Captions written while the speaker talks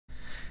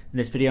In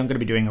this video, I'm going to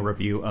be doing a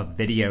review of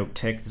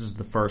VideoTik. This is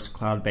the first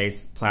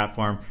cloud-based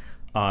platform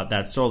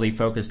that's solely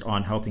focused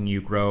on helping you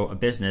grow a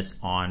business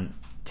on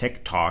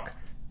TikTok,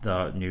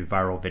 the new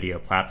viral video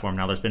platform.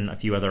 Now, there's been a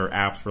few other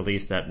apps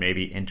released that may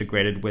be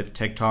integrated with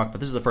TikTok, but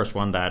this is the first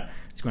one that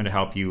is going to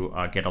help you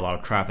get a lot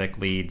of traffic,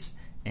 leads,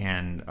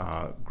 and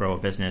grow a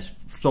business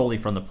solely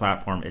from the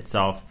platform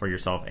itself for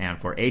yourself and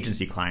for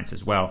agency clients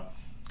as well.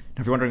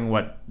 Now, if you're wondering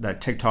what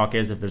that TikTok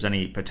is, if there's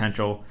any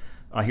potential,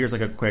 here's like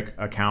a quick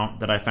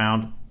account that I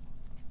found.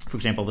 For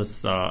example,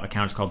 this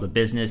account is called The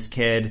Business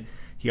Kid.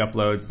 He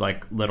uploads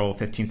like little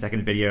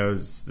 15-second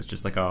videos. It's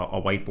just like a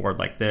whiteboard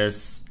like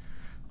this,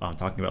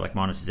 talking about like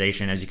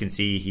monetization. As you can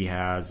see, he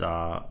has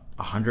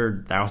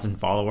 100,000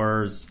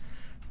 followers,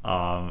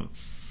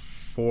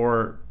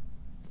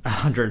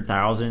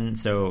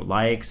 400,000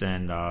 likes,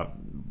 and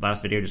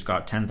last video just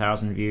got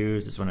 10,000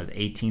 views. This one has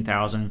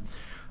 18,000.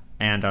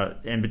 And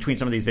in between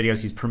some of these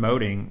videos, he's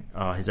promoting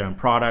his own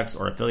products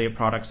or affiliate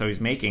products, so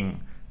he's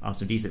making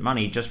some decent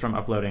money just from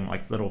uploading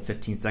like little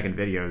 15-second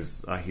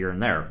videos here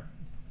and there.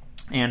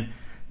 And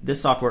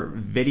this software,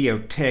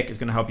 VideoTik, is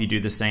going to help you do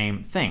the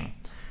same thing.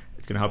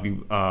 It's going to help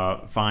you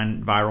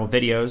find viral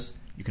videos.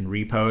 You can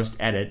repost,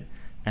 edit,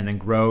 and then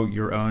grow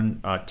your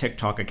own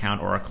TikTok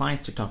account or a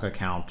client's TikTok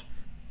account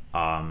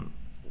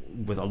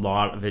with a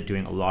lot of it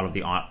doing a lot of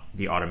the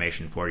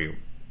automation for you.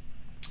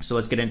 So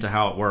let's get into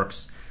how it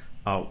works.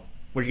 What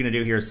you're going to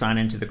do here is sign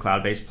into the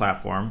cloud-based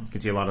platform. You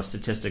can see a lot of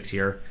statistics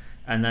here.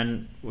 And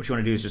then what you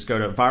want to do is just go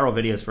to viral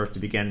videos first to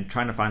begin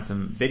trying to find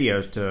some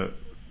videos to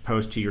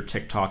post to your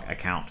TikTok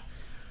account.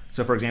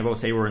 So for example,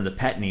 say we're in the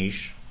pet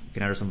niche, you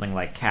can enter something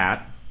like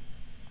cat.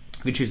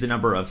 We can choose the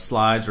number of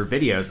slides or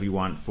videos we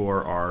want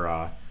for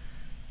our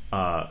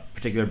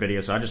particular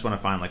video. So I just want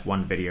to find like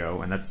one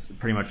video, and that's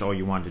pretty much all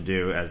you want to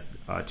do, as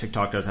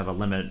TikTok does have a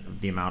limit of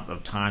the amount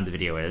of time the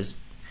video is.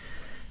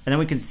 And then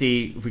we can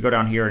see, if we go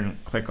down here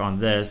and click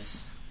on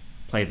this,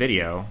 play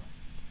video,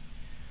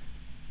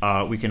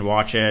 we can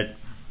watch it,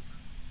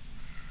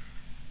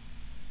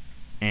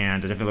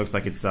 and if it looks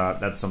like it's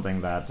that's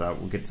something that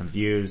will get some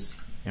views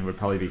and would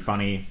probably be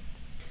funny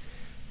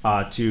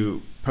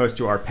to post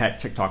to our pet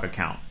TikTok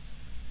account.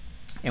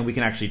 And we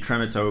can actually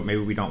trim it, so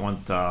maybe we don't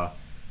want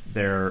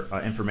their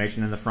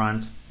information in the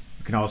front.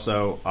 You can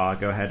also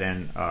go ahead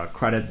and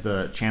credit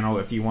the channel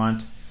if you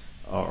want,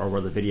 or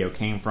where the video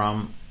came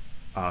from.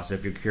 So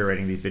if you're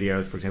curating these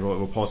videos, for example, it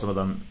will pull some of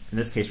them, in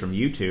this case from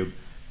YouTube.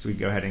 So we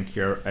can go ahead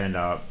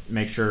and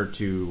make sure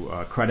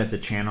to credit the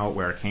channel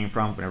where it came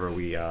from whenever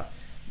we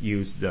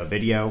use the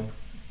video.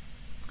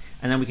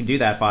 And then we can do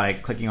that by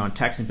clicking on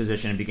text in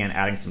position and begin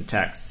adding some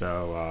text.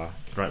 So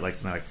you can write like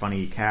something like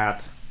funny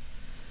cat.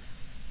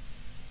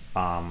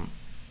 And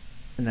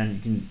then you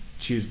can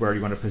choose where you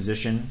want to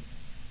position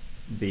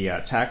the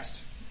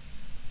text.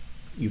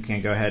 You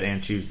can go ahead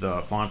and choose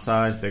the font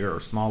size, bigger or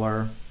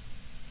smaller.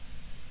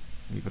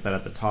 You put that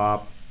at the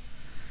top.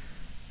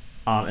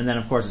 And then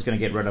of course it's going to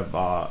get rid of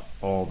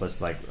all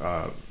this like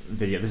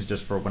video. This is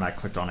just for when I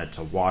clicked on it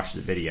to watch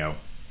the video.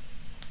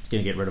 It's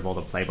going to get rid of all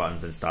the play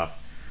buttons and stuff.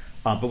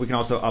 But we can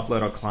also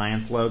upload a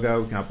client's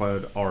logo. We can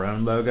upload our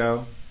own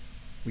logo.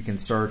 We can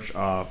search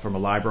from a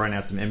library and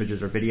add some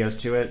images or videos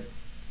to it.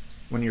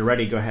 When you're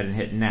ready, go ahead and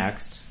hit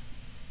next.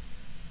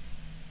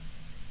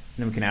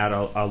 And then we can add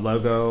a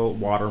logo,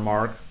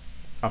 watermark,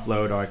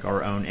 upload like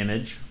our own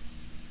image.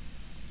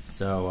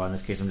 So in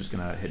this case, I'm just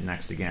going to hit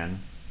next again.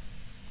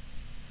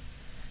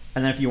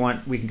 And then if you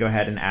want, we can go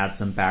ahead and add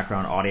some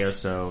background audio.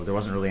 So there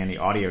wasn't really any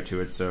audio to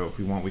it. So if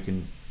we want, we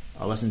can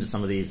listen to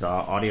some of these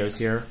audios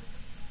here.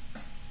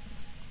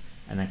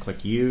 And then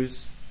click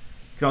use.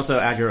 You can also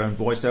add your own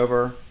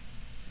voiceover,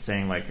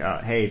 saying like,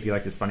 hey, if you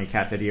like this funny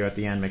cat video at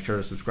the end, make sure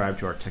to subscribe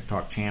to our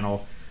TikTok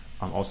channel.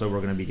 Also, we're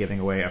going to be giving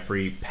away a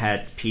free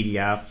pet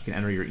PDF. You can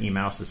enter your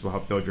email, so this will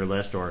help build your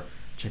list, or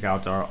check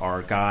out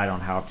our guide on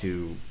how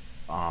to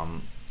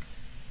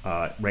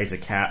raise a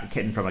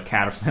kitten from a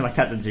cat or something like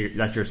that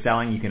that you're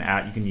selling. You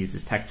can use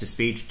this text to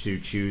speech to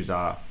choose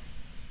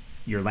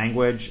your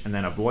language and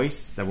then a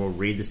voice that will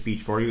read the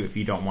speech for you if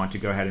you don't want to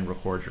go ahead and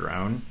record your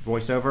own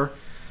voiceover.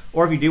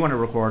 Or if you do want to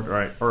record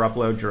or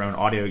upload your own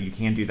audio, you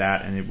can do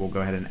that, and it will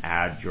go ahead and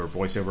add your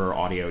voiceover or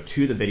audio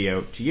to the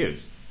video to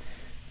use.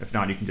 If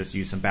not, you can just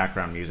use some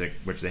background music,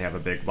 which they have a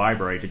big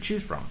library to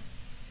choose from.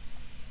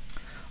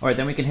 All right,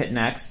 then we can hit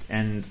next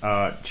and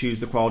choose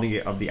the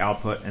quality of the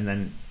output, and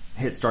then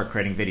hit start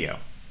creating video.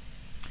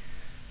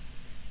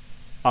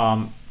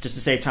 Just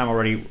to save time, I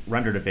already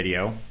rendered a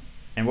video,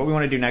 and what we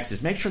want to do next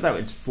is make sure that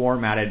it's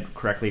formatted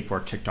correctly for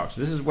TikTok. So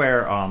this is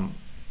where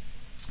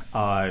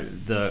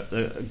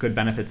the good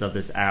benefits of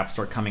this app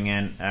start coming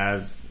in,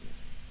 as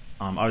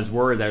I was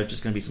worried that it was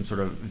just going to be some sort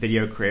of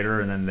video creator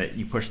and then that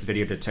you push the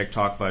video to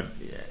TikTok. But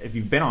if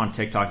you've been on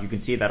TikTok, you can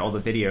see that all the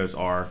videos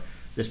are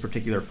this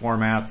particular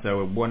format,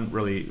 so it wouldn't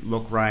really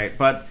look right.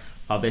 But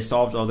they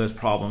solved all those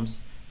problems.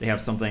 They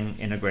have something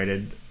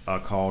integrated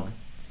called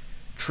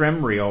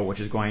Trim Reel, which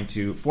is going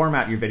to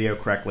format your video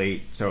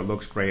correctly so it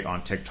looks great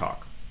on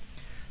TikTok.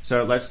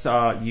 So let's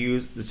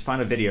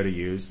find a video to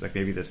use, like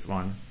maybe this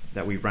one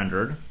that we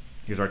rendered.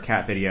 Here's our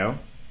cat video.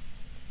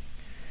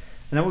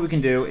 And then what we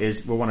can do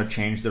is we'll want to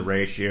change the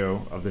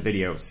ratio of the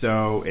video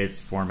so it's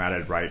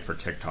formatted right for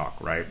TikTok,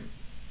 right?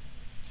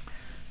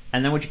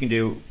 And then what you can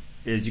do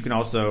is you can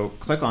also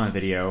click on the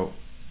video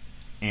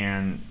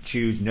and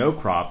choose no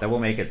crop. That will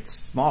make it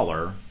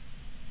smaller.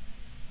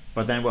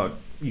 But then what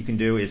you can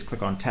do is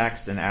click on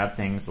text and add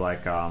things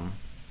like, you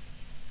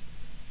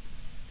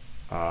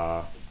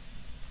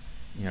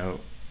know,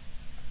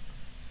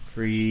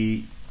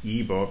 free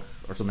ebook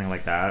or something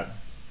like that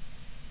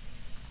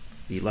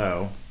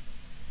below.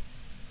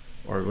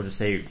 Or we'll just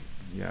say,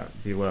 yeah,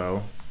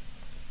 below.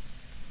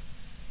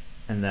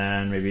 And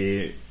then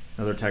maybe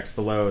another text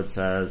below, it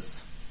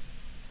says,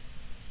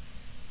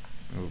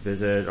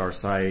 visit our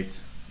site,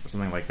 or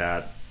something like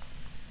that.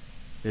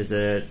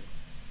 Visit,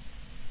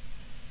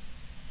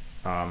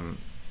 you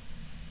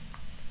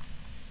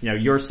know,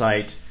 your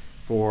site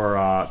for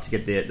to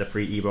get the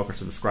free ebook, or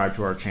subscribe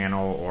to our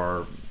channel,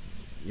 or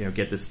you know,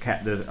 get this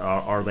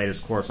our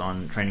latest course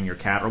on training your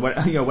cat, or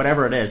what, you know,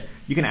 whatever it is.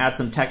 You can add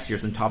some text here,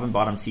 some top and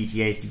bottom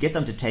CTAs to get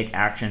them to take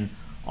action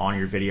on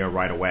your video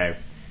right away.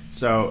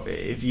 So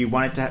if you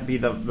want it to be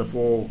the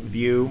full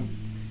view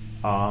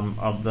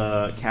of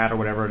the cat or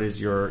whatever it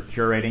is you're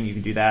curating, you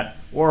can do that.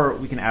 Or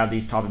we can add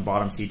these top and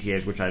bottom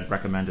CTAs, which I'd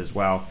recommend as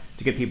well,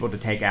 to get people to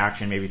take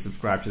action, maybe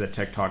subscribe to the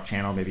TikTok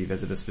channel, maybe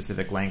visit a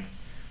specific link.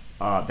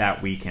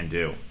 That we can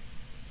do.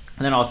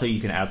 And then also you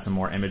can add some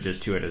more images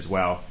to it as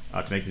well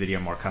to make the video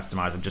more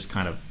customized. I'm just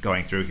kind of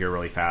going through here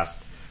really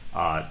fast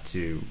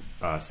to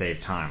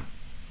save time.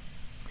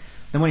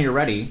 Then when you're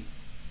ready,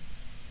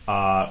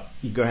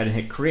 you go ahead and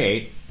hit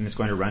create, and it's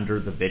going to render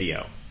the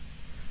video.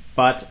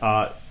 But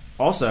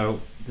also,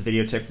 the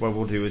VideoTik, what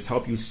we'll do is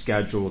help you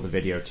schedule the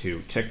video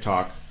to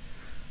TikTok.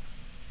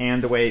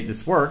 And the way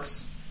this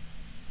works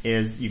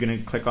is you're going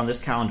to click on this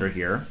calendar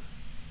here.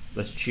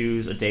 Let's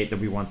choose a date that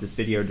we want this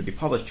video to be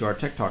published to our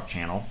TikTok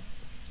channel.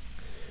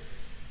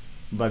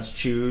 Let's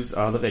choose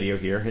the video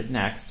here, hit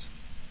next.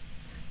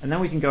 And then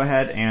we can go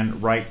ahead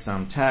and write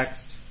some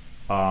text,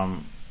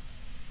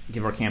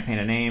 give our campaign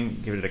a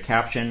name, give it a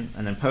caption,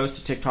 and then post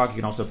to TikTok. You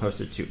can also post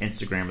it to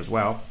Instagram as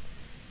well.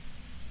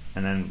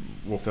 And then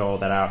we'll fill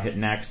that out, hit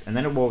next, and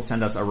then it will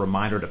send us a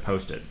reminder to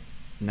post it.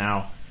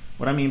 Now,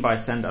 what I mean by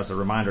send us a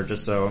reminder,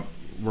 just so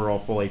we're all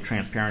fully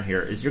transparent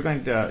here, is you're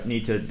going to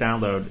need to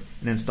download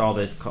and install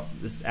this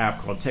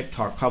app called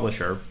TikTok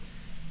Publisher.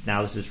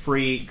 Now this is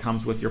free,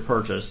 comes with your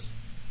purchase.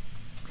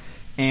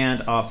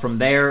 And from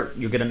there,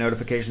 you'll get a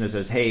notification that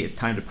says, hey, it's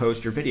time to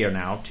post your video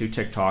now to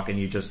TikTok, and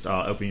you just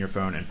open your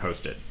phone and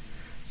post it.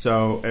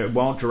 So it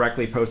won't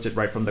directly post it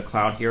right from the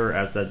cloud here,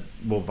 as that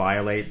will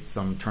violate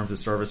some terms of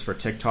service for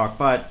TikTok,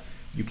 but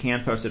you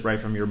can post it right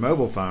from your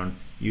mobile phone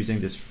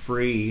using this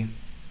free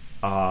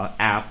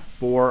app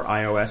for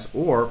iOS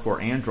or for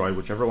Android,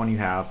 whichever one you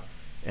have.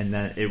 And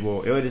then it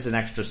is an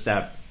extra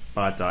step,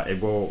 but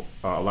it will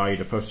allow you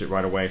to post it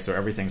right away, so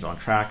everything's on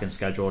track and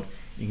scheduled.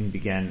 You can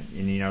begin,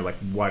 and you know, like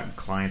what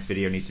client's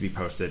video needs to be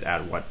posted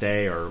at what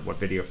day, or what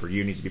video for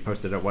you needs to be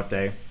posted at what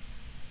day,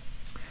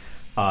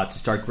 to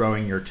start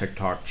growing your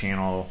TikTok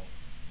channel,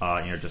 you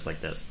know, just like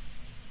this.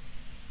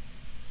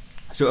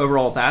 So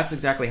overall, that's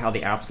exactly how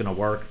the app's going to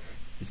work.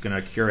 It's going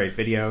to curate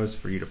videos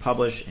for you to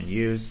publish and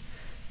use,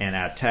 and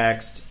add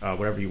text,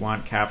 whatever you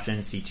want,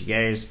 captions,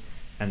 CTAs,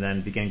 and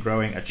then begin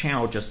growing a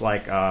channel just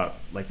like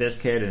this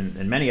kid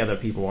and many other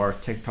people are.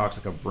 TikTok's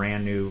like a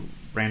brand new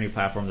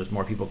platform. There's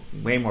more people,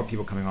 way more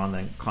people coming on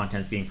than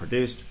content's being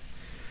produced.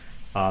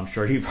 I'm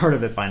sure you've heard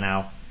of it by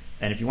now.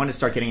 And if you want to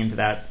start getting into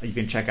that, you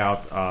can check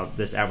out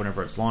this app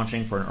whenever it's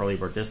launching for an early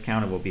bird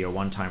discount. It will be a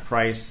one-time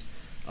price,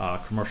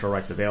 commercial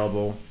rights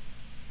available,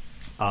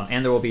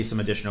 and there will be some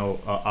additional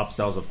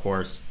upsells, of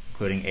course,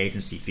 including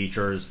agency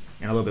features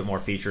and a little bit more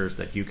features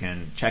that you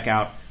can check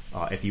out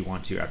if you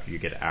want to after you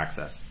get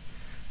access.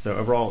 So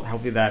overall,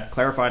 hopefully that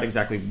clarified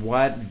exactly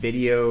what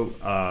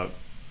VideoTik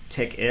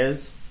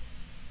is,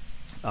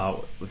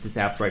 if this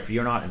app's right for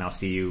you or not, and I'll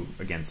see you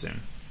again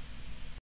soon.